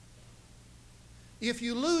If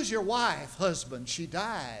you lose your wife, husband, she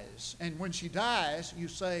dies. And when she dies, you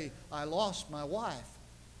say, I lost my wife.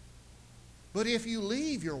 But if you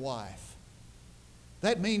leave your wife,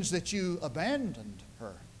 that means that you abandoned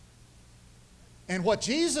her. And what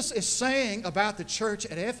Jesus is saying about the church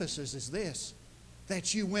at Ephesus is this,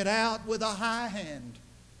 that you went out with a high hand.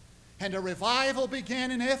 And a revival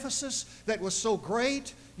began in Ephesus that was so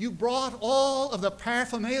great, you brought all of the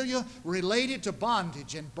paraphernalia related to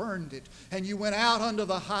bondage and burned it. And you went out under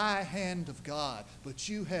the high hand of God. But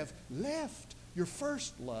you have left your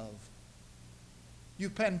first love.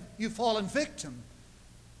 You've fallen victim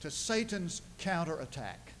to Satan's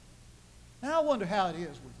counterattack. Now I wonder how it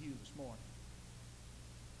is with you this morning.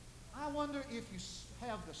 I wonder if you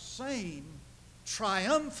have the same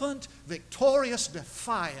triumphant, victorious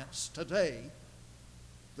defiance today,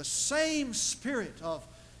 the same spirit of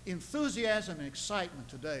enthusiasm and excitement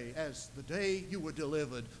today as the day you were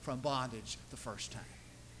delivered from bondage the first time.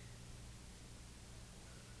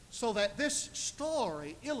 So that this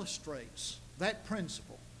story illustrates that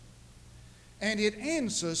principle. And it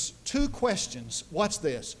answers two questions. Watch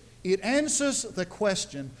this. It answers the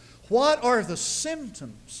question, what are the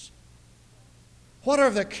symptoms? What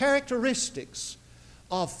are the characteristics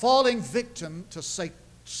of falling victim to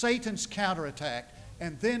Satan's counterattack?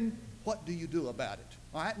 And then what do you do about it?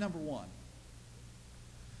 All right, number one.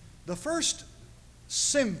 The first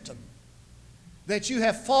symptom that you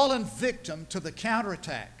have fallen victim to the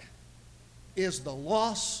counterattack is the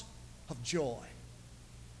loss of joy.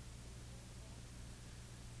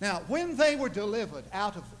 Now, when they were delivered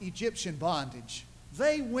out of Egyptian bondage,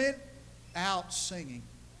 they went out singing.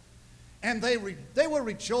 And they were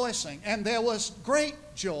rejoicing, and there was great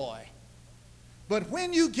joy. But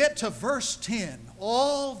when you get to verse 10,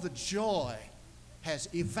 all the joy has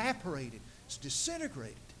evaporated. It's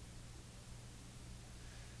disintegrated.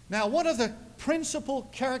 Now, one of the principal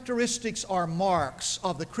characteristics or marks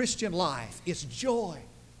of the Christian life is joy.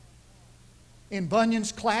 In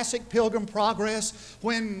Bunyan's classic Pilgrim Progress,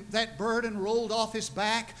 when that burden rolled off his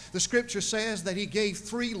back, the Scripture says that he gave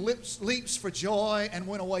 3 leaps for joy and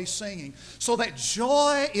went away singing. So that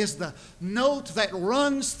joy is the note that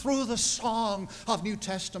runs through the song of New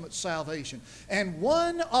Testament salvation. And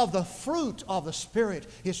one of the fruit of the Spirit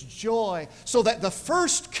is joy. So that the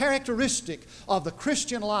first characteristic of the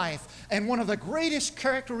Christian life and one of the greatest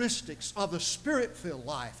characteristics of the Spirit-filled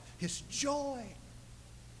life is joy.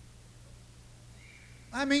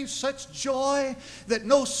 I mean, such joy that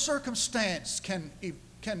no circumstance can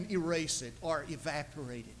erase it or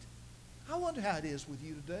evaporate it. I wonder how it is with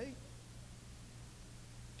you today.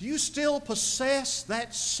 Do you still possess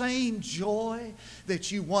that same joy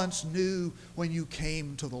that you once knew when you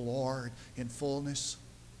came to the Lord in fullness?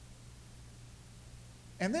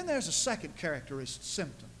 And then there's a second characteristic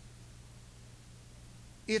symptom.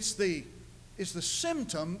 It's the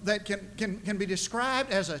symptom that can be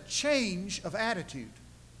described as a change of attitude.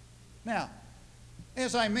 Now,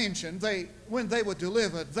 as I mentioned, when they were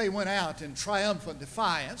delivered, they went out in triumphant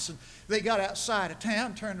defiance, and they got outside of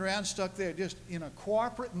town, turned around, stuck there just in a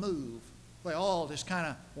corporate move. They all just kind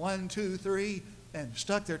of 1, 2, 3, and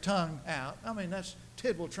stuck their tongue out. I mean, that's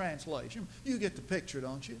Tidwell translation. You get the picture,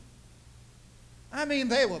 don't you? I mean,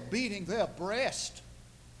 they were beating their breast.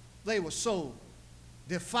 They were so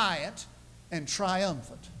defiant and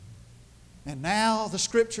triumphant. And now the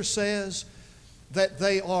Scripture says that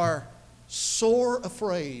they are sore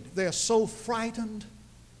afraid. They're so frightened.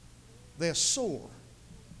 They're sore.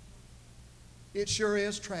 It sure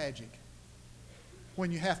is tragic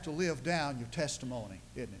when you have to live down your testimony,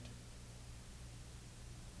 isn't it?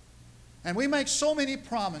 And we make so many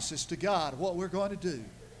promises to God of what we're going to do.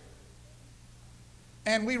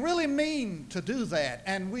 And we really mean to do that.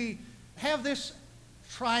 And we have this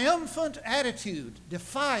triumphant attitude,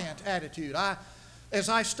 defiant attitude. As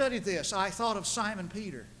I studied this, I thought of Simon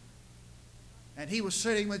Peter. And he was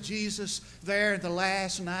sitting with Jesus there the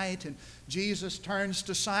last night, and Jesus turns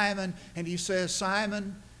to Simon and he says,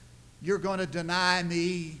 Simon, you're going to deny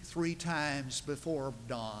me 3 times before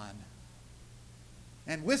dawn.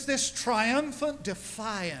 And with this triumphant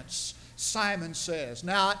defiance, Simon says,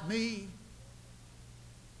 not me,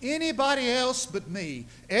 anybody else but me,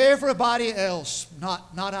 everybody else,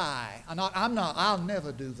 not I. I'll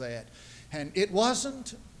never do that. And it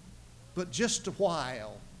wasn't but just a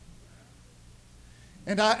while.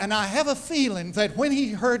 And I have a feeling that when he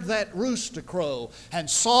heard that rooster crow and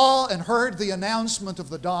saw and heard the announcement of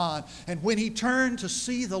the dawn, and when he turned to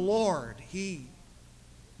see the Lord, he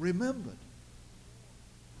remembered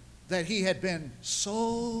that he had been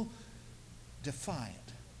so defiant.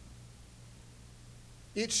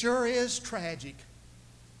 It sure is tragic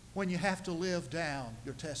when you have to live down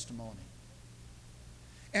your testimony.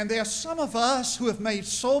 And there are some of us who have made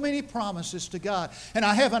so many promises to God. And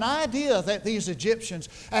I have an idea that these Egyptians,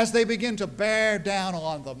 as they begin to bear down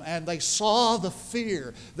on them, and they saw the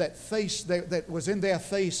fear that was in their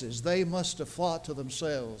faces, they must have thought to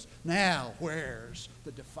themselves, now where's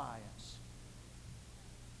the defiance?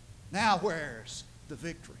 Now where's the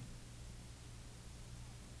victory?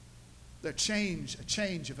 A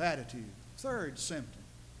change of attitude. Third symptom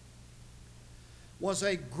was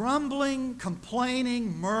a grumbling,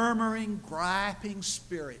 complaining, murmuring, griping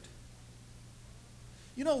spirit.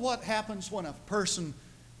 You know what happens when a person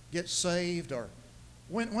gets saved, or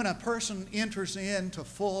when a person enters into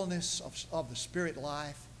fullness of the Spirit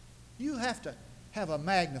life? You have to have a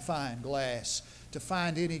magnifying glass to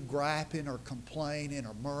find any griping or complaining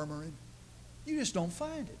or murmuring. You just don't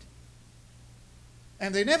find it.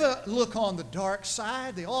 And they never look on the dark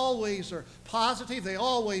side. They always are positive. They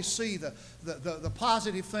always see the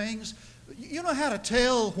positive things. You know how to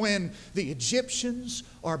tell when the Egyptians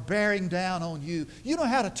are bearing down on you. You know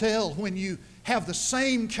how to tell when you have the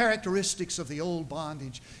same characteristics of the old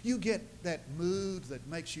bondage. You get that mood that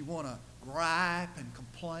makes you want to gripe and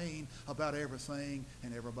complain about everything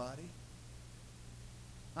and everybody.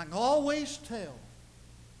 I can always tell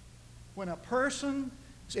when a person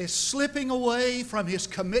is slipping away from his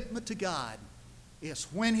commitment to God. It's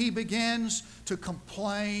when he begins to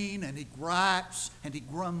complain and he gripes and he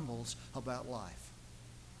grumbles about life.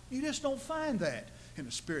 You just don't find that in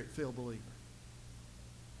a Spirit-filled believer.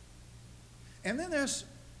 And then there's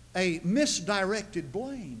a misdirected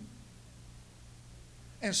blame.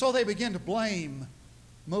 And so they begin to blame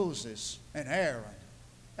Moses and Aaron.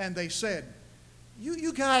 And they said,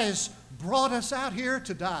 you guys brought us out here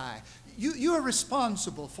to die. You are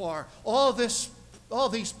responsible for all these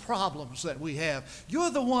problems that we have.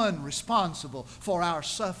 You're the one responsible for our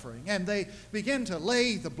suffering. And they begin to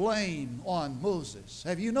lay the blame on Moses.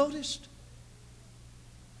 Have you noticed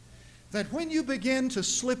that when you begin to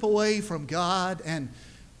slip away from God, and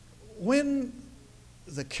when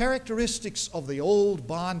the characteristics of the old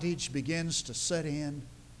bondage begins to set in,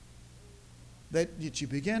 that you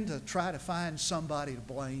begin to try to find somebody to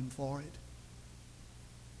blame for it?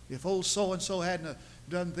 If old so-and-so hadn't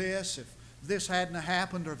done this, if this hadn't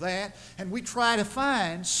happened or that, and we try to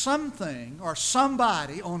find something or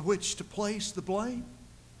somebody on which to place the blame.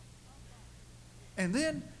 And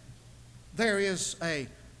then there is an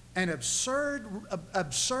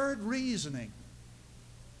absurd reasoning.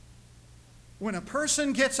 When a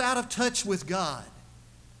person gets out of touch with God,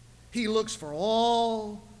 he loses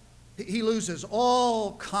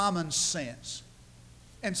all common sense.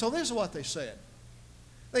 And so this is what they said.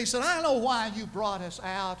 They said, I know why you brought us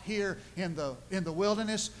out here in the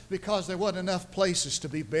wilderness, because there wasn't enough places to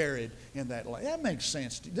be buried in that land. That makes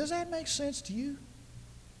sense to you. Does that make sense to you?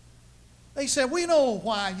 They said, we know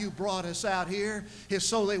why you brought us out here is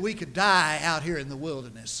so that we could die out here in the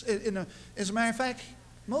wilderness. As a matter of fact,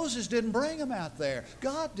 Moses didn't bring them out there.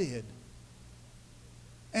 God did.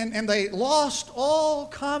 And they lost all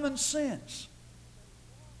common sense.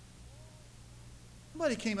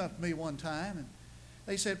 Somebody came up to me one time and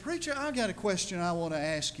they said, Preacher, I've got a question I want to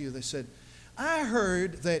ask you. They said, I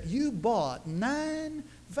heard that you bought 9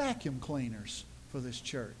 vacuum cleaners for this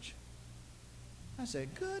church. I said,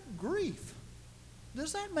 good grief.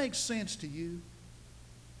 Does that make sense to you?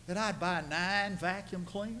 That I'd buy 9 vacuum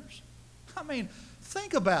cleaners? I mean,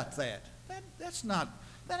 think about that. That's not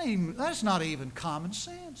even common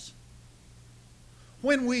sense.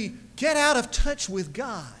 When we get out of touch with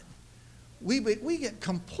God, we get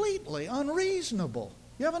completely unreasonable.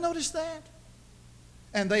 You ever notice that?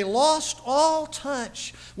 And they lost all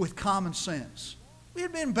touch with common sense. It would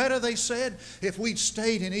have been better, they said, if we'd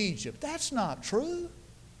stayed in Egypt. That's not true.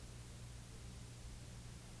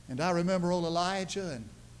 And I remember old Elijah, and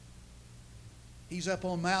he's up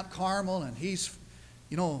on Mount Carmel, and he's,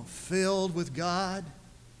 filled with God.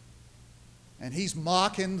 And he's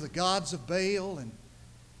mocking the gods of Baal,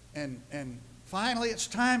 and finally, it's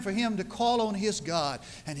time for him to call on his God.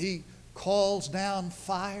 And he calls down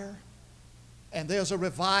fire. And there's a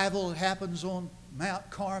revival that happens on Mount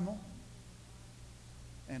Carmel.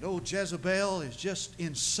 And old Jezebel is just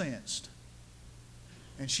incensed.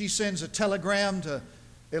 And she sends a telegram to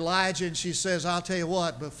Elijah, and she says, I'll tell you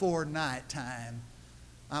what, before nighttime,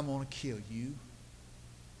 I'm going to kill you.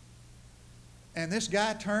 And this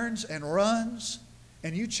guy turns and runs.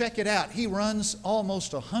 And you check it out. He runs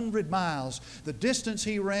almost 100 miles. The distance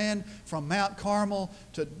he ran from Mount Carmel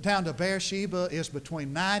down to Beersheba is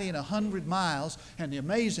between 90 and 100 miles. And the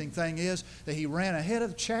amazing thing is that he ran ahead of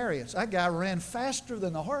the chariots. That guy ran faster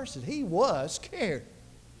than the horses. He was scared.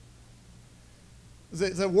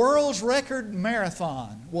 The world's record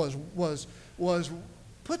marathon was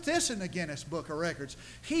put this in the Guinness Book of Records.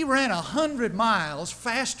 He ran 100 miles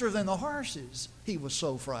faster than the horses. He was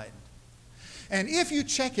so frightened. And if you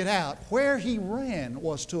check it out, where he ran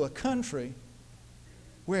was to a country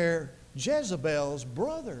where Jezebel's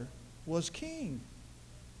brother was king.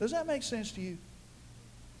 Does that make sense to you?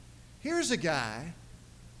 Here's a guy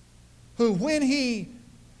who, when he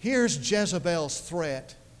hears Jezebel's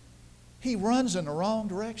threat, he runs in the wrong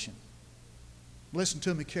direction. Listen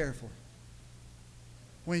to me carefully.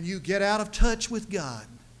 When you get out of touch with God,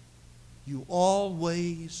 you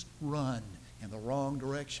always run in the wrong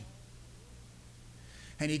direction.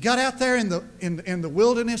 And he got out there in the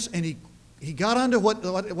wilderness, and he got under what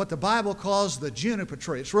the Bible calls the juniper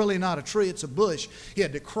tree. It's really not a tree, it's a bush. He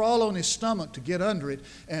had to crawl on his stomach to get under it.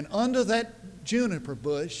 And under that juniper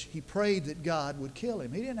bush, he prayed that God would kill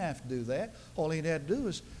him. He didn't have to do that. All he had to do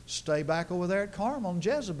was stay back over there at Carmel, and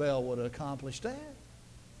Jezebel would have accomplished that.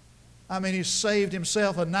 I mean, he saved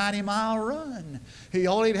himself a 90-mile run.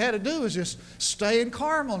 All he'd had to do was just stay in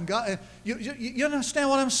Carmel. And God, you understand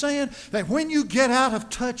what I'm saying? That when you get out of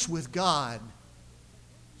touch with God,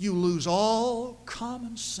 you lose all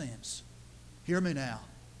common sense. Hear me now.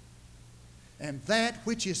 And that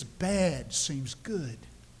which is bad seems good.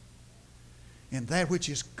 And that which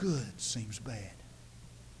is good seems bad.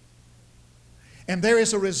 And there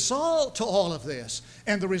is a result to all of this.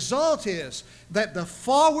 And the result is that the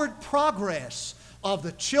forward progress of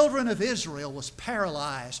the children of Israel was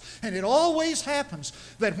paralyzed. And it always happens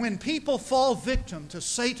that when people fall victim to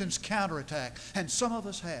Satan's counterattack, and some of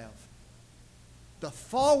us have, the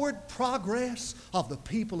forward progress of the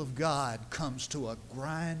people of God comes to a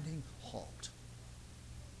grinding halt.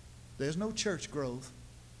 There's no church growth,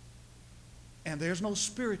 and there's no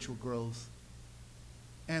spiritual growth,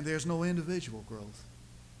 and there's no individual growth.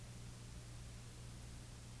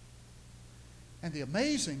 And the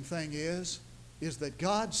amazing thing is that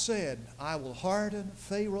God said, I will harden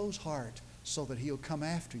Pharaoh's heart so that he'll come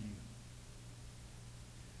after you.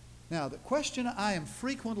 Now, the question I am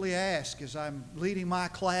frequently asked as I'm leading my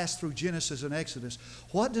class through Genesis and Exodus,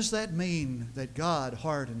 what does that mean that God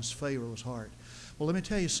hardens Pharaoh's heart? Well, let me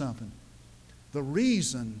tell you something. The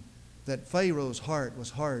reason that Pharaoh's heart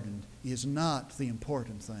was hardened is not the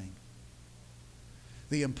important thing.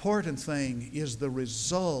 The important thing is the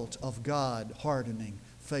result of God hardening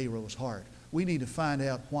Pharaoh's heart. We need to find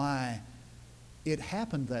out why it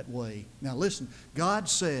happened that way. Now listen, God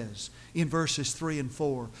says in verses 3 and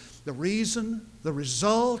 4, the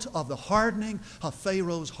result of the hardening of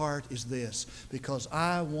Pharaoh's heart is this, because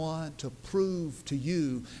I want to prove to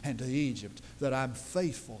you and to Egypt that I'm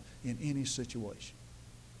faithful in any situation.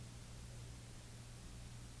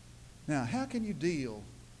 Now, how can you deal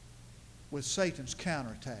with Satan's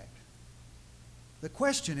counterattack? The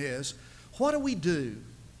question is, what do we do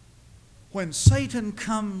when Satan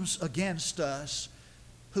comes against us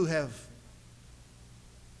who have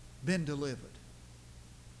been delivered?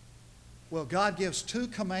 Well, God gives two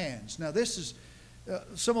commands. Now, this is,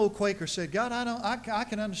 some old Quaker said, God, I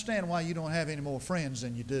can understand why you don't have any more friends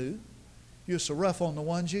than you do. You're so rough on the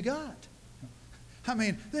ones you got. I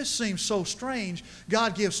mean, this seems so strange.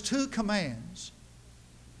 God gives two commands.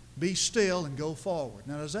 Be still and go forward.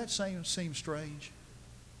 Now, does that seem strange?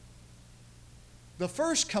 The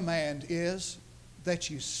first command is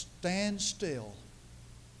that you stand still.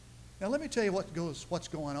 Now, let me tell you what's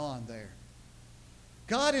going on there.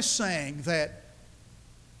 God is saying that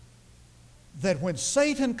when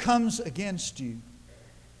Satan comes against you,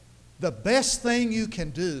 the best thing you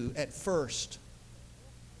can do at first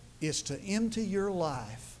is to empty your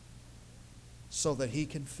life so that he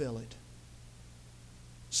can fill it.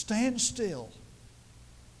 Stand still.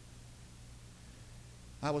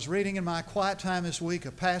 I was reading in my quiet time this week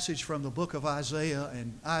a passage from the book of Isaiah,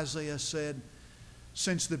 and Isaiah said,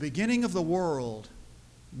 since the beginning of the world,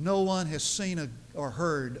 no one has seen or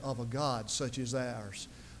heard of a God such as ours,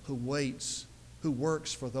 who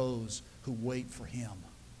works for those who wait for him.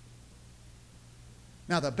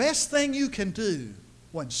 Now, the best thing you can do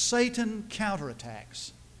when Satan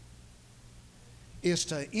counterattacks is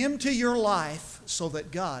to empty your life so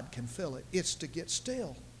that God can fill it. It's to get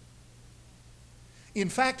still. In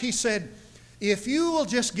fact, he said, if you will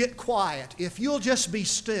just get quiet, if you'll just be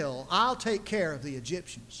still, I'll take care of the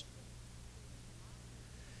Egyptians.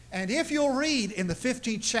 And if you'll read in the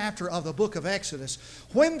 15th chapter of the book of Exodus,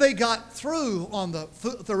 when they got through on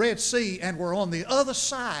the Red Sea and were on the other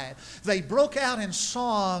side, they broke out in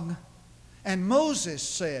song, and Moses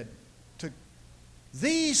said to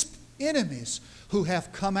these enemies who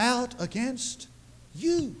have come out against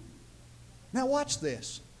you. Now watch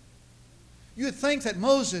this. You'd think that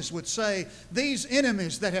Moses would say, these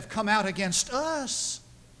enemies that have come out against us,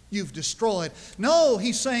 you've destroyed. No,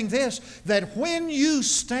 he's saying this, that when you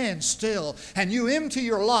stand still and you empty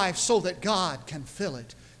your life so that God can fill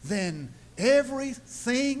it, then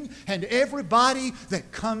everything and everybody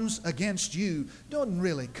that comes against you doesn't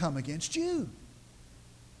really come against you.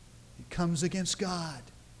 It comes against God.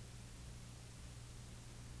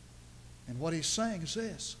 And what he's saying is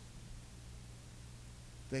this,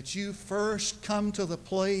 that you first come to the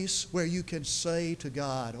place where you can say to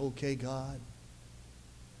God, okay, God,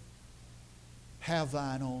 have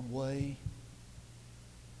thine own way.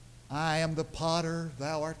 I am the potter,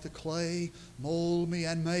 thou art the clay. Mold me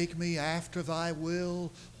and make me after thy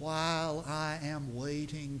will, while I am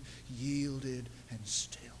waiting, yielded and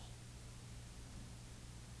still.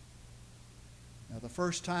 Now, the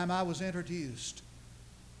first time I was introduced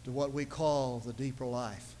to what we call the deeper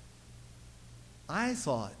life, I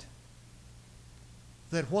thought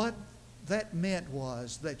that what that meant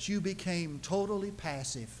was that you became totally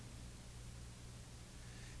passive.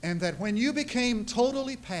 And that when you became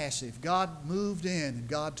totally passive, God moved in and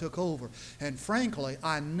God took over. And frankly,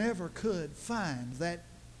 I never could find that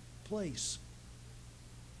place.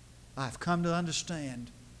 I've come to understand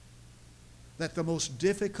that the most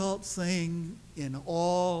difficult thing in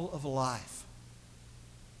all of life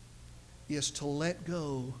is to let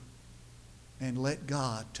go and let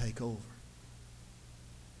God take over.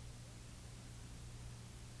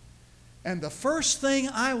 And the first thing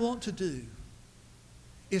I want to do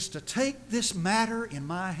is to take this matter in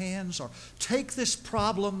my hands, or take this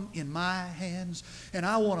problem in my hands, and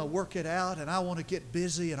I want to work it out, and I want to get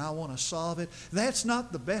busy, and I want to solve it. That's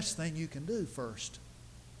not the best thing you can do first.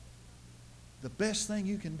 The best thing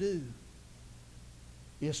you can do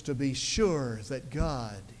is to be sure that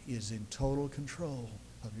God is in total control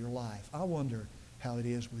of your life. I wonder how it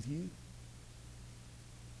is with you.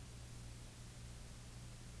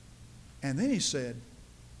 And then he said,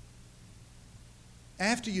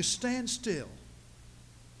 after you stand still,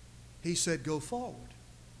 he said, go forward.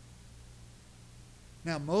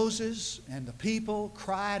 Now Moses and the people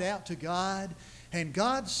cried out to God, and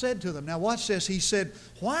God said to them, now watch this, he said,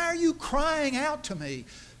 why are you crying out to me?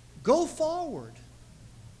 Go forward.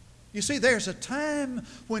 You see, there's a time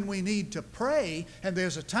when we need to pray, and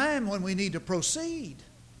there's a time when we need to proceed.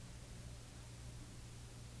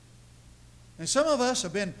 And some of us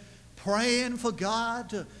have been praying for God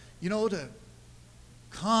to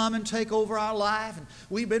come and take over our life. And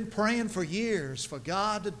we've been praying for years for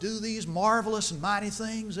God to do these marvelous and mighty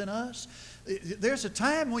things in us. There's a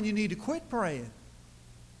time when you need to quit praying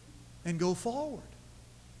and go forward.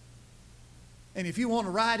 And if you want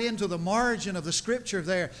to write into the margin of the scripture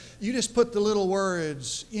there, you just put the little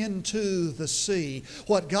words, into the sea.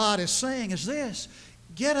 What God is saying is this: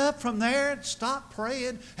 get up from there, stop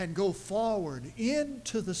praying, and go forward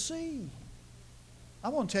into the sea. I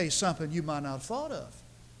want to tell you something you might not have thought of.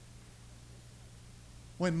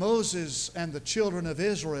 When Moses and the children of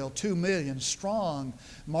Israel, 2 million strong,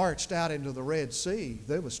 marched out into the Red Sea,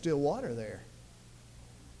 there was still water there.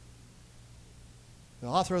 The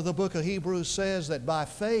author of the book of Hebrews says that by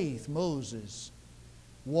faith Moses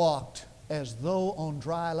walked as though on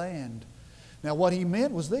dry land. Now what he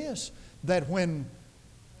meant was this, that when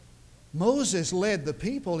Moses led the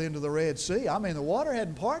people into the Red Sea, the water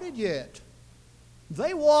hadn't parted yet.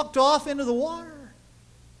 They walked off into the water.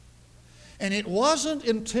 And it wasn't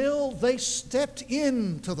until they stepped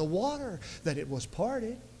into the water that it was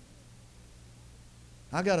parted.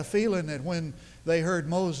 I got a feeling that when they heard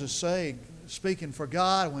Moses say, speaking for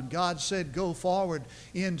God, when God said go forward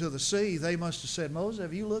into the sea, they must have said, Moses,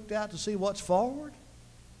 have you looked out to see what's forward?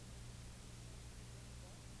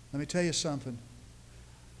 Let me tell you something.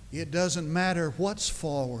 It doesn't matter what's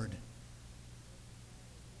forward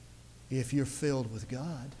if you're filled with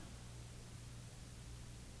God.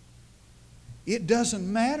 It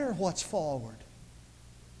doesn't matter what's forward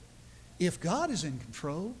if God is in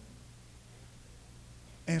control.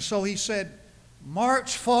 And so he said,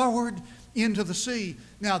 march forward into the sea.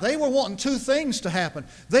 Now they were wanting two things to happen.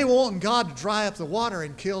 They were wanting God to dry up the water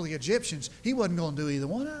and kill the Egyptians. He wasn't going to do either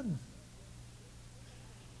one of them.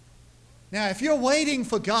 Now if you're waiting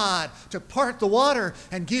for God to part the water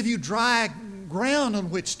and give you dry ground on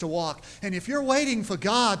which to walk, and if you're waiting for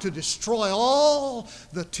God to destroy all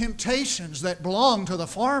the temptations that belong to the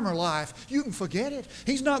farmer life, you can forget it.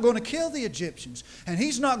 He's not going to kill the Egyptians, and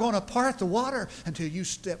He's not going to part the water until you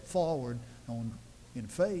step forward in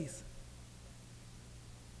faith.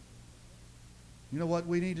 You know what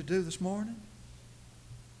we need to do this morning?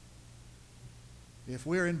 If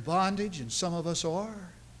we're in bondage, and some of us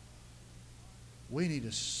are, we need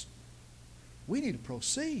to We need to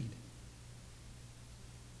proceed.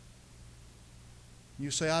 You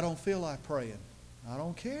say, I don't feel like praying. I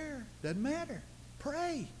don't care. Doesn't matter.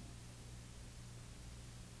 Pray.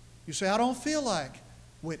 You say, I don't feel like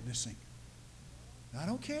witnessing. I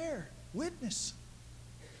don't care. Witness.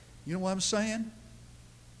 You know what I'm saying?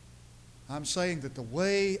 I'm saying that the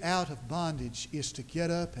way out of bondage is to get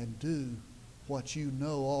up and do what you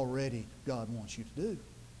know already God wants you to do.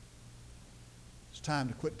 It's time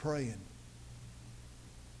to quit praying.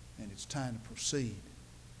 And it's time to proceed.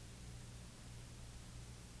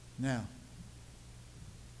 Now,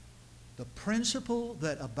 the principle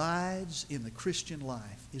that abides in the Christian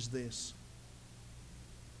life is this: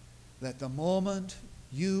 that the moment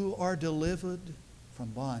you are delivered from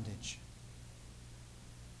bondage,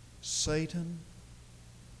 Satan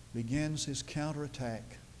begins his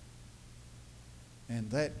counterattack.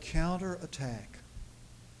 And that counterattack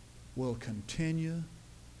will continue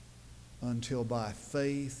until by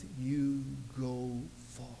faith you go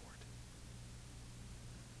forward.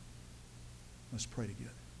 Let's pray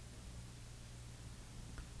together.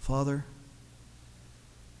 Father,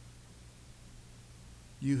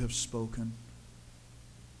 you have spoken.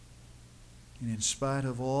 And in spite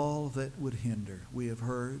of all that would hinder, we have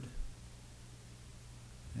heard.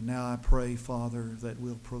 And now I pray, Father, that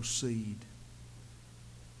we'll proceed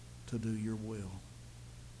to do your will.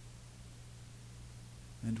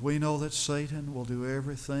 And we know that Satan will do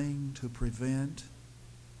everything to prevent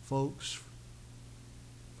folks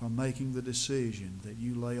from making the decision that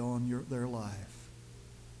you lay on their life.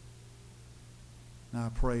 Now I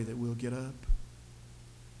pray that we'll get up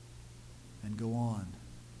and go on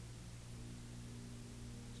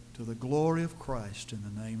to the glory of Christ in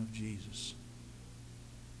the name of Jesus.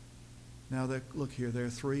 Now, look here, there are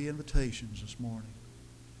 3 invitations this morning.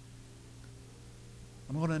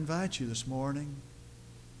 I'm going to invite you this morning,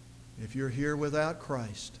 if you're here without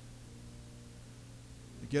Christ,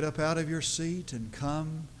 to get up out of your seat and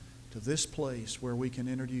come to this place where we can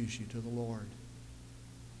introduce you to the Lord.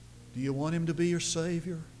 Do you want Him to be your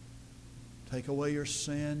Savior? Take away your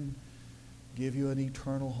sin, give you an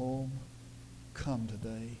eternal home? Come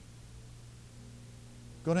today.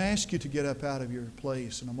 I'm going to ask you to get up out of your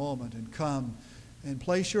place in a moment and come and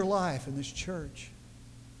place your life in this church.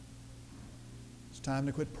 It's time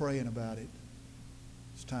to quit praying about it.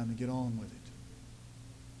 It's time to get on with it.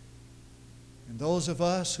 And those of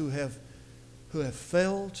us who have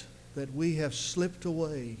felt that we have slipped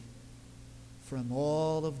away from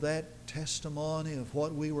all of that testimony of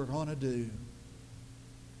what we were going to do,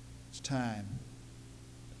 it's time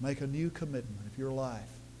to make a new commitment of your life.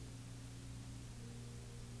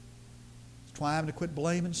 It's time to quit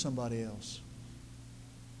blaming somebody else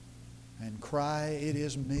and cry, it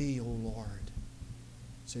is me, O Lord,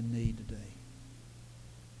 that's in need today.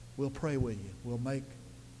 We'll pray with you.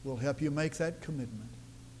 We'll help you make that commitment.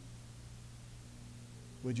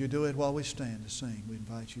 Would you do it while we stand to sing? We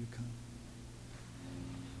invite you to come.